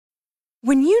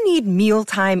When you need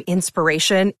mealtime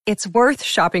inspiration, it's worth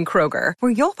shopping Kroger,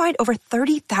 where you'll find over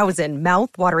 30,000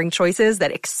 mouth-watering choices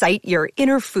that excite your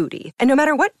inner foodie. And no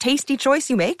matter what tasty choice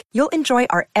you make, you'll enjoy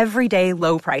our everyday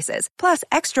low prices, plus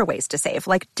extra ways to save,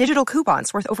 like digital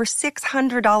coupons worth over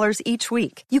 $600 each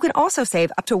week. You can also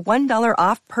save up to $1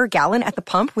 off per gallon at the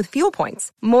pump with fuel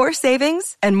points. More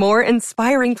savings and more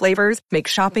inspiring flavors make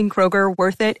shopping Kroger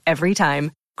worth it every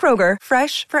time. Kroger,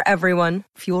 fresh for everyone.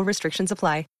 Fuel restrictions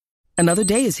apply. Another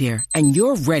day is here, and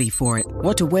you're ready for it.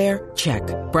 What to wear? Check.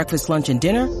 Breakfast, lunch, and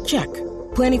dinner? Check.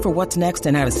 Planning for what's next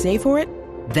and how to save for it?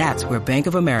 That's where Bank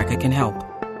of America can help.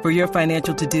 For your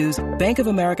financial to-dos, Bank of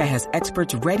America has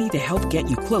experts ready to help get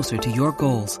you closer to your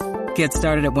goals. Get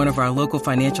started at one of our local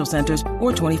financial centers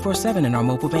or 24/7 in our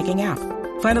mobile banking app.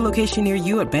 Find a location near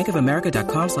you at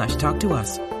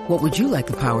bankofamerica.com/talktous. What would you like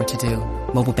the power to do?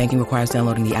 Mobile banking requires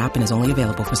downloading the app and is only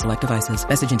available for select devices.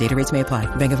 Message and data rates may apply.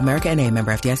 Bank of America N.A.,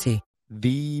 member FDIC.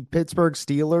 The Pittsburgh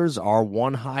Steelers are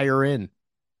one hire in.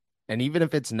 And even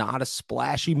if it's not a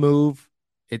splashy move,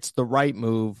 it's the right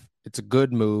move. It's a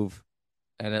good move.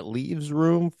 And it leaves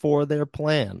room for their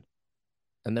plan.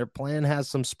 And their plan has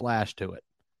some splash to it.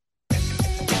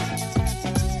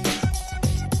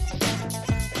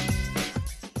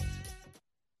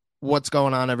 What's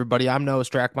going on, everybody? I'm Noah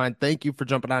Strackmine. Thank you for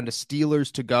jumping on to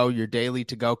Steelers To Go, your daily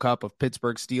to-go cup of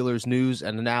Pittsburgh Steelers news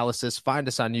and analysis. Find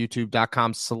us on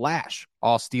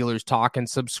youtube.com/All Steelers Talk and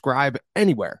subscribe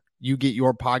anywhere you get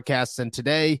your podcasts. And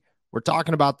today, we're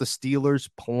talking about the Steelers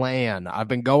plan. I've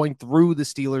been going through the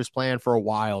Steelers plan for a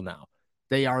while now.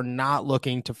 They are not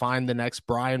looking to find the next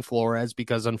Brian Flores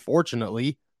because,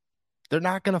 unfortunately, they're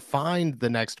not going to find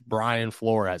the next Brian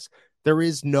Flores. There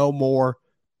is no more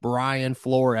Brian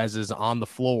Flores is on the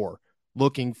floor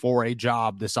looking for a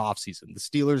job this offseason. The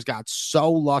Steelers got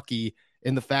so lucky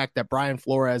in the fact that Brian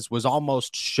Flores was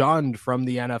almost shunned from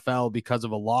the NFL because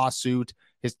of a lawsuit.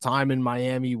 His time in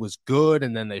Miami was good,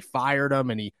 and then they fired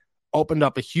him, and he opened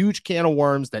up a huge can of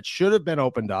worms that should have been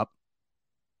opened up,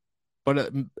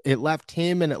 but it left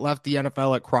him and it left the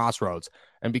NFL at crossroads.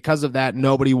 And because of that,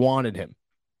 nobody wanted him.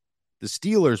 The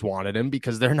Steelers wanted him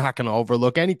because they're not going to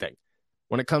overlook anything.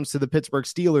 When it comes to the Pittsburgh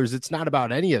Steelers, it's not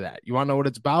about any of that. You want to know what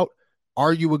it's about?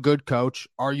 Are you a good coach?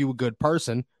 Are you a good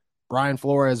person? Brian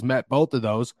Flores met both of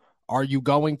those. Are you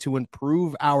going to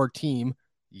improve our team?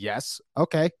 Yes.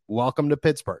 Okay. Welcome to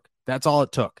Pittsburgh. That's all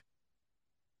it took.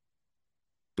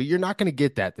 But you're not going to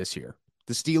get that this year.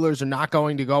 The Steelers are not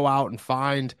going to go out and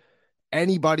find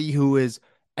anybody who is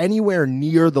anywhere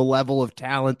near the level of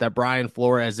talent that Brian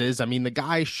Flores is. I mean, the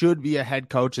guy should be a head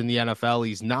coach in the NFL.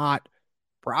 He's not.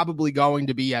 Probably going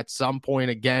to be at some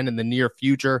point again in the near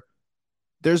future.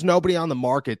 There's nobody on the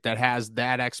market that has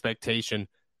that expectation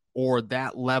or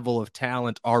that level of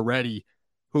talent already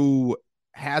who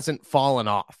hasn't fallen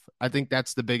off. I think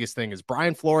that's the biggest thing is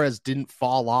Brian Flores didn't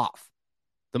fall off.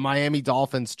 The Miami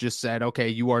Dolphins just said, okay,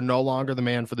 you are no longer the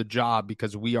man for the job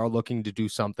because we are looking to do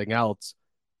something else.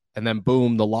 And then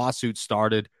boom, the lawsuit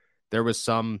started. There was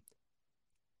some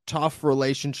tough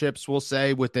relationships, we'll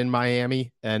say, within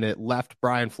Miami, and it left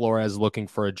Brian Flores looking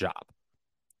for a job.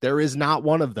 There is not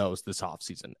one of those this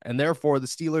offseason, and therefore the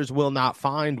Steelers will not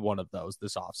find one of those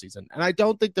this offseason, and I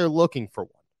don't think they're looking for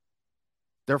one.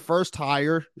 Their first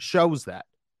hire shows that.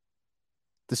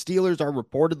 The Steelers are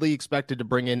reportedly expected to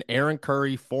bring in Aaron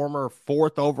Curry, former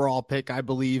 4th overall pick, I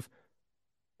believe,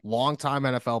 longtime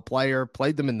NFL player,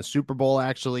 played them in the Super Bowl,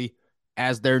 actually,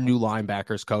 as their new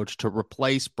linebackers coach to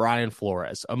replace Brian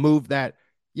Flores. A move that,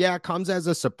 yeah, comes as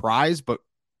a surprise, but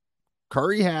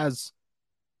Curry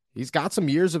he's got some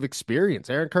years of experience.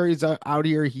 Aaron Curry's out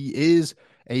here. He is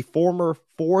a former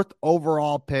 4th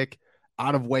overall pick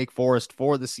out of Wake Forest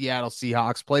for the Seattle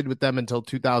Seahawks, played with them until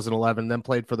 2011, then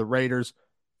played for the Raiders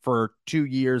for 2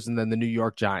 years and then the New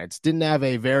York Giants. Didn't have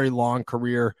a very long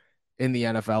career in the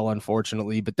NFL,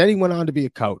 unfortunately, but then he went on to be a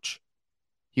coach.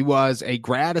 He was a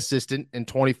grad assistant in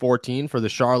 2014 for the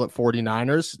Charlotte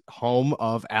 49ers, home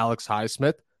of Alex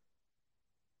Highsmith.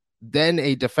 Then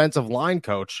a defensive line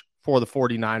coach for the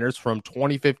 49ers from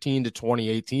 2015 to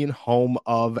 2018, home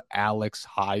of Alex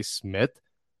Highsmith.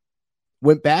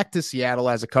 Went back to Seattle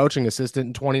as a coaching assistant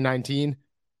in 2019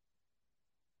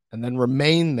 and then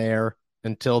remained there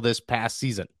until this past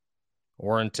season,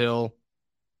 or until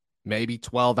maybe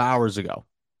 12 hours ago,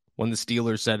 when the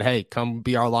Steelers said, hey, come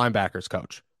be our linebackers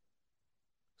coach.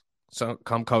 So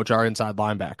come coach our inside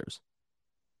linebackers.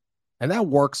 And that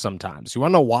works sometimes. You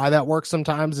want to know why that works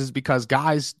sometimes? Is because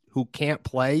guys who can't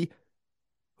play,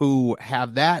 who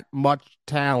have that much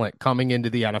talent coming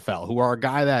into the NFL, who are a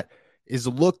guy that is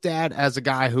looked at as a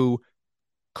guy who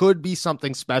could be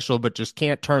something special but just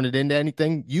can't turn it into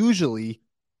anything, usually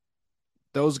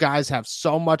Those guys have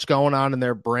so much going on in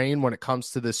their brain when it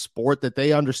comes to this sport that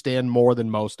they understand more than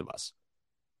most of us.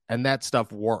 And that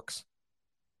stuff works.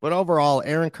 But overall,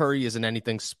 Aaron Curry isn't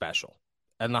anything special.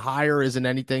 And the hire isn't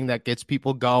anything that gets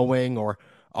people going or,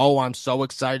 oh, I'm so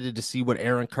excited to see what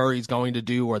Aaron Curry's going to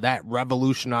do, or that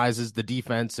revolutionizes the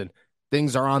defense and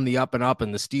things are on the up and up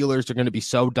and the Steelers are going to be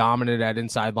so dominant at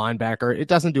inside linebacker. It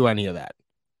doesn't do any of that.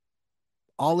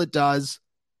 All it does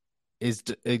is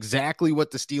exactly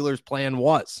what the Steelers' plan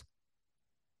was.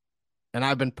 And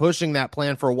I've been pushing that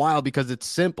plan for a while because it's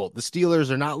simple. The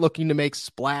Steelers are not looking to make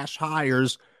splash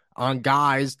hires on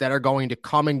guys that are going to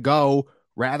come and go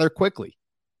rather quickly.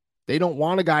 They don't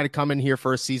want a guy to come in here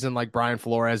for a season like Brian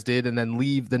Flores did and then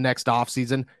leave the next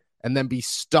offseason and then be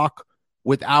stuck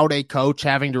without a coach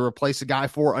having to replace a guy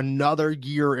for another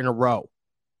year in a row.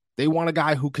 They want a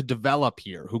guy who could develop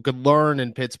here, who could learn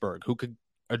in Pittsburgh, who could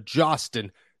adjust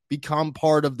and become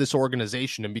part of this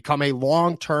organization and become a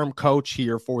long-term coach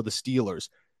here for the Steelers.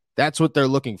 That's what they're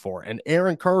looking for. And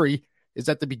Aaron Curry is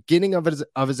at the beginning of his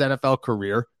NFL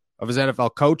career, of his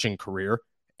NFL coaching career,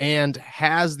 and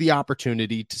has the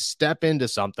opportunity to step into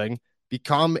something,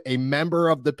 become a member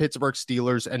of the Pittsburgh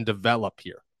Steelers, and develop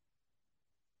here.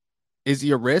 Is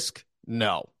he a risk?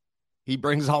 No. He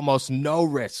brings almost no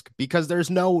risk because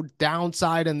there's no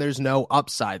downside and there's no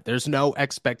upside. There's no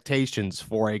expectations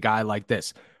for a guy like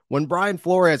this. When Brian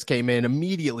Flores came in,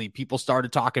 immediately people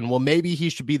started talking, well, maybe he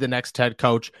should be the next head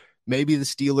coach. Maybe the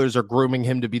Steelers are grooming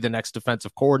him to be the next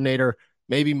defensive coordinator.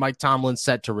 Maybe Mike Tomlin's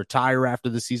set to retire after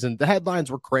the season. The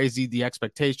headlines were crazy. The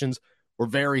expectations were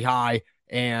very high.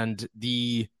 And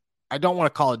I don't want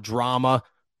to call it drama,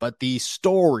 but the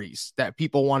stories that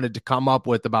people wanted to come up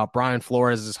with about Brian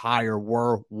Flores' hire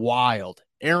were wild.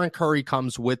 Aaron Curry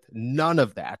comes with none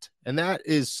of that. And that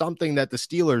is something that the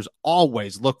Steelers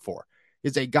always look for,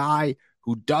 is a guy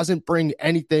who doesn't bring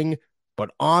anything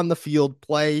but on the field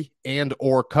play and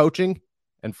or coaching.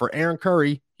 And for Aaron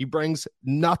Curry, he brings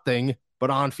nothing but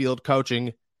on-field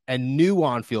coaching and new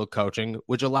on-field coaching,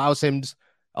 which allows him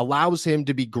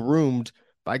to be groomed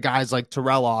by guys like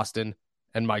Terrell Austin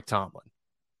and Mike Tomlin.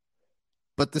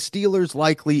 But the Steelers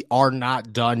likely are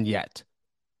not done yet.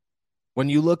 When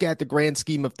you look at the grand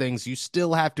scheme of things, you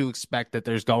still have to expect that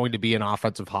there's going to be an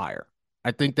offensive hire.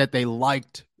 I think that they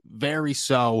liked very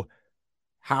so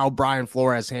how Brian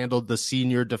Flores handled the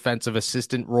senior defensive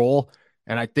assistant role.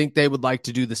 And I think they would like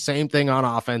to do the same thing on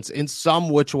offense in some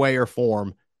which way or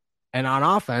form. And on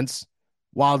offense,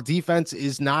 while defense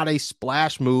is not a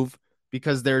splash move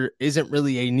because there isn't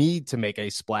really a need to make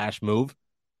a splash move,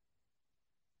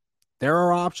 there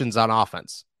are options on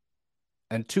offense.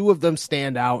 And two of them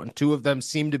stand out, and two of them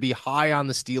seem to be high on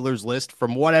the Steelers list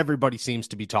from what everybody seems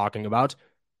to be talking about.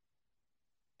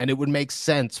 And it would make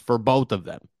sense for both of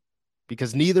them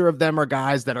because neither of them are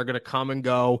guys that are going to come and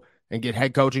go and get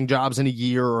head coaching jobs in a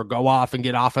year or go off and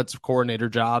get offensive coordinator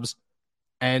jobs.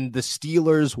 And the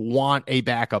Steelers want a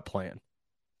backup plan.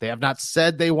 They have not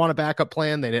said they want a backup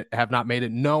plan. They have not made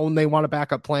it known they want a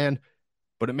backup plan.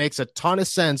 But it makes a ton of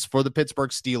sense for the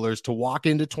Pittsburgh Steelers to walk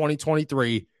into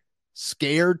 2023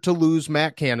 scared to lose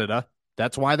Matt Canada.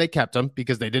 That's why they kept him,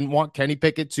 because they didn't want Kenny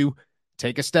Pickett to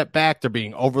take a step back. They're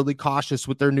being overly cautious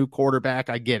with their new quarterback.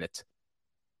 I get it.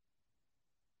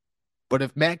 But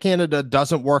if Matt Canada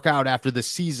doesn't work out after the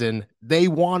season, they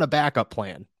want a backup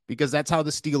plan because that's how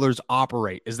the Steelers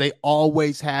operate, is they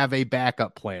always have a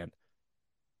backup plan.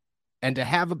 And to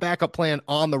have a backup plan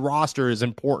on the roster is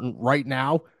important right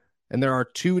now. And there are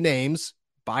two names,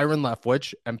 Byron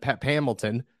Leftwich and Pep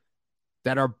Hamilton,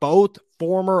 that are both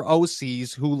former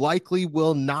OCs who likely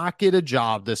will not get a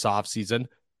job this offseason,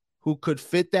 who could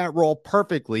fit that role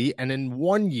perfectly. And in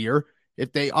 1 year,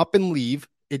 if they up and leave,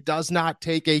 it does not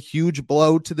take a huge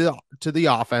blow to the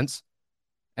offense.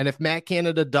 And if Matt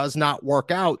Canada does not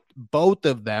work out, both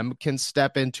of them can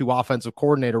step into offensive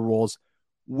coordinator roles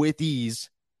with ease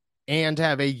and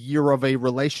have a year of a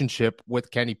relationship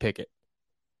with Kenny Pickett.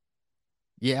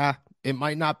 Yeah, it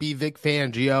might not be Vic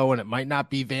Fangio, and it might not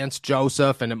be Vance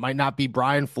Joseph, and it might not be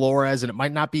Brian Flores, and it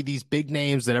might not be these big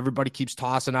names that everybody keeps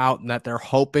tossing out and that they're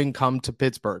hoping come to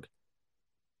Pittsburgh.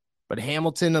 But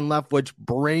Hamilton and Leftwich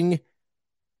bring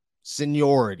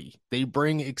seniority. They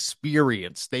bring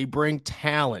experience. They bring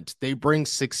talent. They bring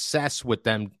success with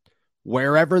them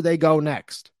wherever they go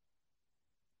next.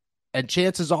 And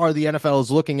chances are the NFL is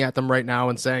looking at them right now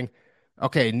and saying,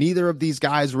 okay, neither of these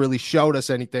guys really showed us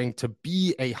anything to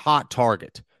be a hot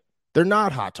target. They're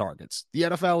not hot targets. The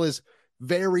NFL is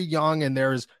very young, and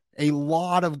there's a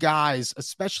lot of guys,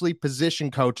 especially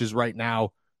position coaches right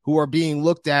now, who are being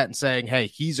looked at and saying, hey,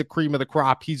 he's a cream of the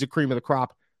crop. He's a cream of the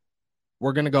crop.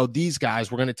 we're going to go these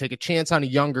guys. We're going to take a chance on a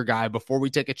younger guy before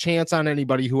we take a chance on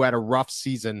anybody who had a rough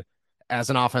season as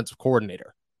an offensive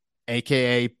coordinator,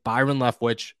 a.k.a. Byron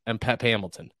Leftwich and Pep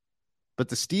Hamilton. But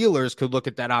the Steelers could look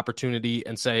at that opportunity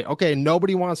and say, okay,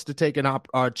 nobody wants to take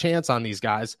a chance on these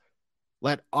guys.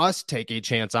 Let us take a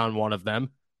chance on one of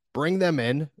them, bring them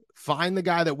in, find the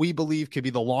guy that we believe could be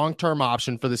the long-term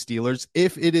option for the Steelers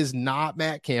if it is not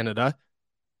Matt Canada.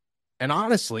 And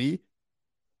honestly,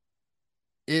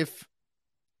 if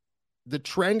the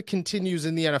trend continues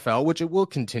in the NFL, which it will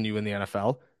continue in the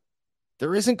NFL,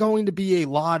 there isn't going to be a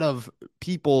lot of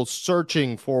people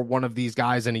searching for one of these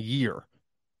guys in a year.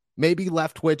 Maybe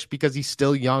Leftwich because he's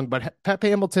still young, but Pep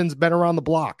Hamilton's been around the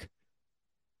block.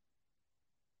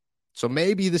 So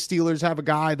maybe the Steelers have a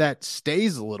guy that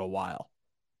stays a little while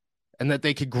and that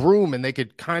they could groom and they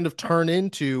could kind of turn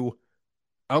into,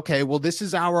 okay, well, this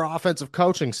is our offensive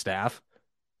coaching staff.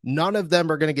 None of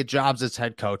them are going to get jobs as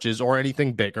head coaches or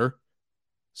anything bigger.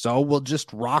 So we'll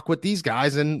just rock with these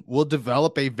guys and we'll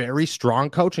develop a very strong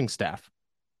coaching staff.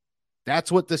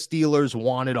 That's what the Steelers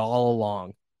wanted all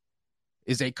along,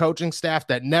 is a coaching staff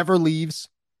that never leaves.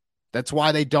 That's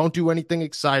why they don't do anything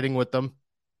exciting with them.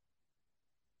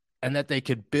 And that they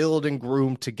could build and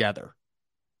groom together.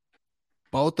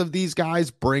 Both of these guys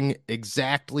bring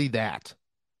exactly that.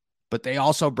 But they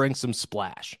also bring some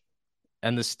splash.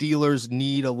 And the Steelers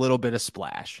need a little bit of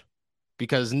splash.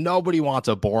 Because nobody wants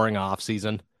a boring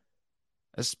offseason.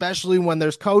 Especially when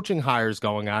there's coaching hires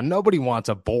going on. Nobody wants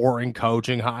a boring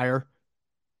coaching hire.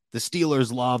 The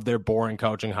Steelers love their boring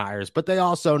coaching hires, but they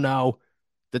also know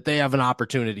that they have an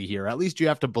opportunity here. At least you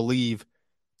have to believe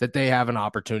that they have an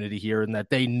opportunity here and that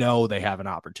they know they have an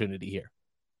opportunity here.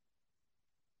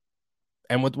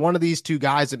 And with one of these two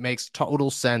guys, it makes total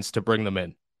sense to bring them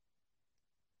in.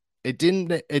 It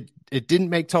didn't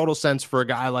make total sense for a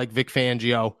guy like Vic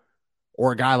Fangio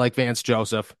or a guy like Vance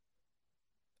Joseph.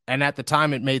 And at the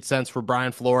time, it made sense for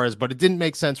Brian Flores, but it didn't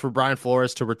make sense for Brian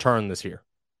Flores to return this year.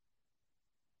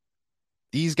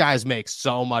 These guys make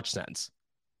so much sense.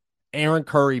 Aaron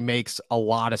Curry makes a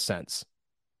lot of sense.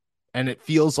 And it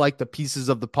feels like the pieces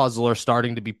of the puzzle are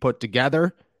starting to be put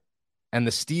together, and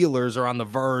the Steelers are on the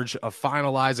verge of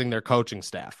finalizing their coaching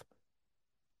staff.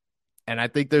 And I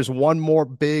think there's one more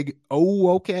big,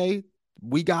 oh, okay,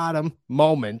 we got him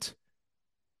moment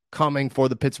coming for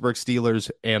the Pittsburgh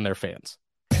Steelers and their fans.